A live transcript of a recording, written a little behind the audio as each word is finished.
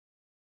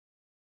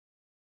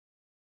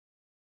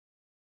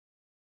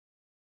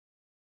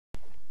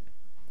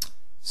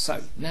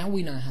So, now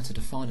we know how to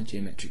define a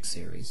geometric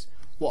series,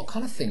 what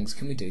kind of things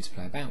can we do to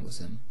play about with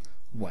them?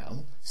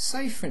 Well,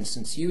 say for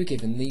instance you were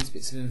given these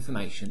bits of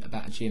information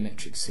about a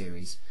geometric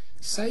series.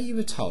 Say you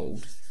were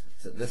told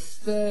that the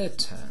third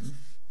term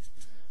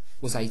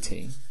was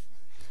 18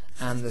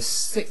 and the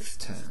sixth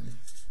term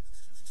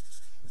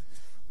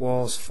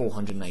was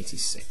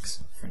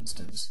 486, for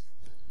instance.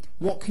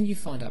 What can you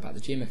find out about the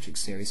geometric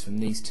series from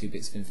these two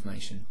bits of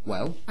information?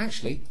 Well,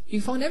 actually,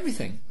 you find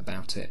everything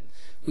about it.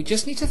 We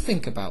just need to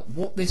think about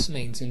what this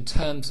means in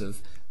terms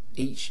of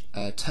each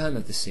term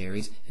of the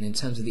series and in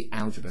terms of the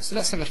algebra. So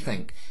let's have a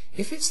think.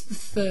 If it's the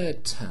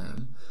third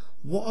term,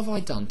 what have I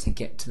done to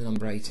get to the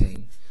number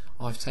 18?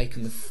 I've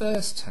taken the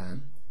first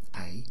term,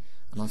 a,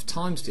 and I've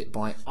times it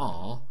by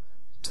r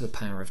to the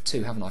power of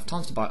 2, haven't I? I've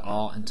times it by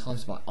r and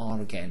times it by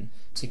r again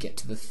to get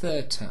to the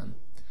third term.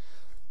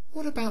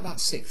 What about that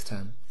sixth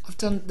term? I've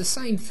done the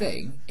same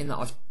thing in that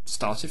I've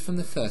started from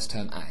the first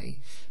term a,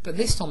 but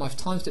this time I've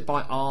times it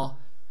by r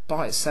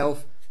by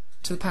itself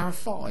to the power of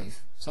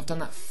 5. So I've done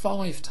that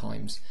 5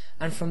 times,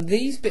 and from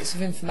these bits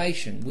of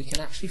information we can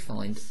actually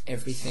find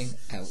everything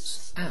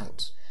else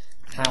out.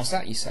 How's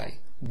that, you say?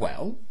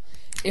 Well,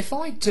 if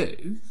I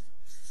do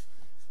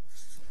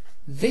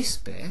this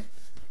bit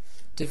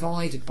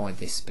divided by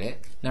this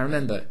bit, now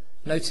remember,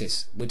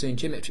 notice we're doing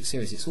geometric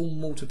series, it's all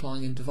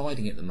multiplying and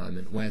dividing at the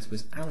moment, whereas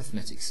with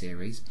arithmetic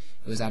series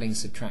it was adding and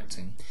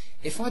subtracting.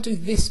 If I do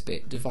this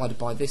bit divided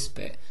by this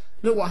bit,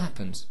 look what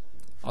happens.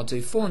 I'll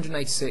do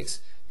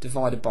 486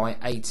 divided by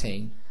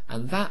 18,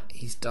 and that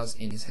he does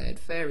in his head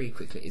very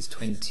quickly is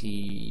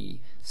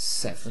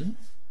 27.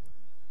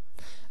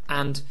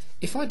 And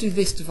if I do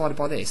this divided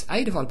by this,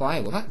 a divided by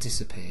a, well that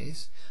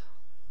disappears.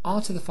 R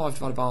to the 5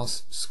 divided by r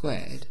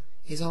squared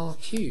is r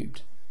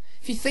cubed.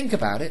 If you think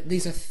about it,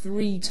 these are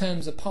 3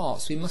 terms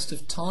apart, so we must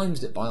have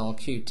times it by r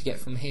cubed to get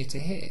from here to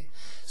here.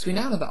 So we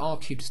now know that r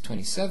cubed is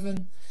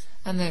 27,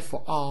 and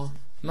therefore r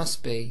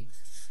must be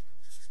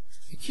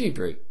the cube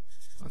root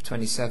of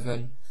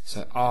 27,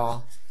 so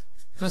r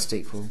must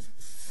equal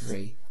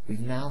 3. We've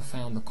now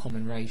found the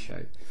common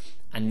ratio,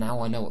 and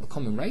now I know what the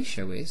common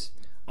ratio is,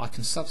 I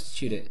can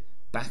substitute it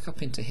back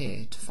up into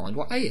here to find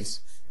what a is.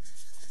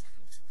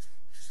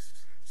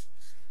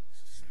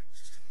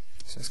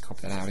 So let's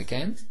copy that out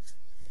again.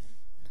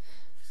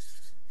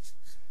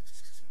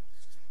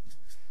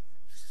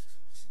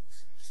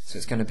 So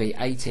it's going to be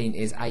 18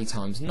 is a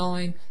times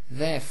 9,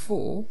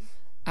 therefore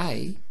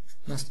a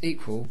must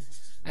equal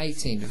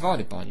 18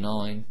 divided by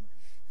 9,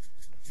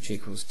 which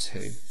equals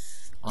 2.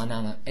 I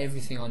now know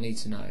everything I need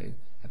to know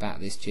about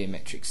this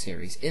geometric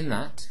series, in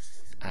that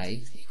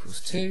a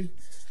equals 2,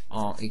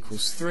 r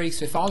equals 3,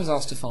 so if I was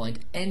asked to find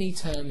any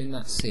term in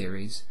that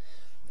series,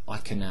 I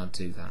can now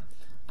do that.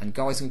 And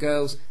guys and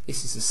girls,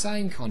 this is the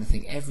same kind of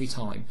thing every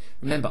time.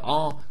 Remember,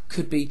 r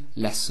could be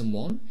less than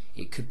 1,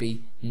 it could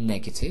be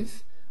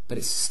negative, but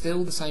it's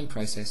still the same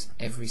process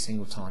every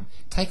single time.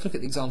 Take a look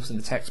at the examples in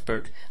the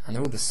textbook and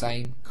they're all the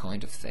same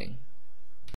kind of thing.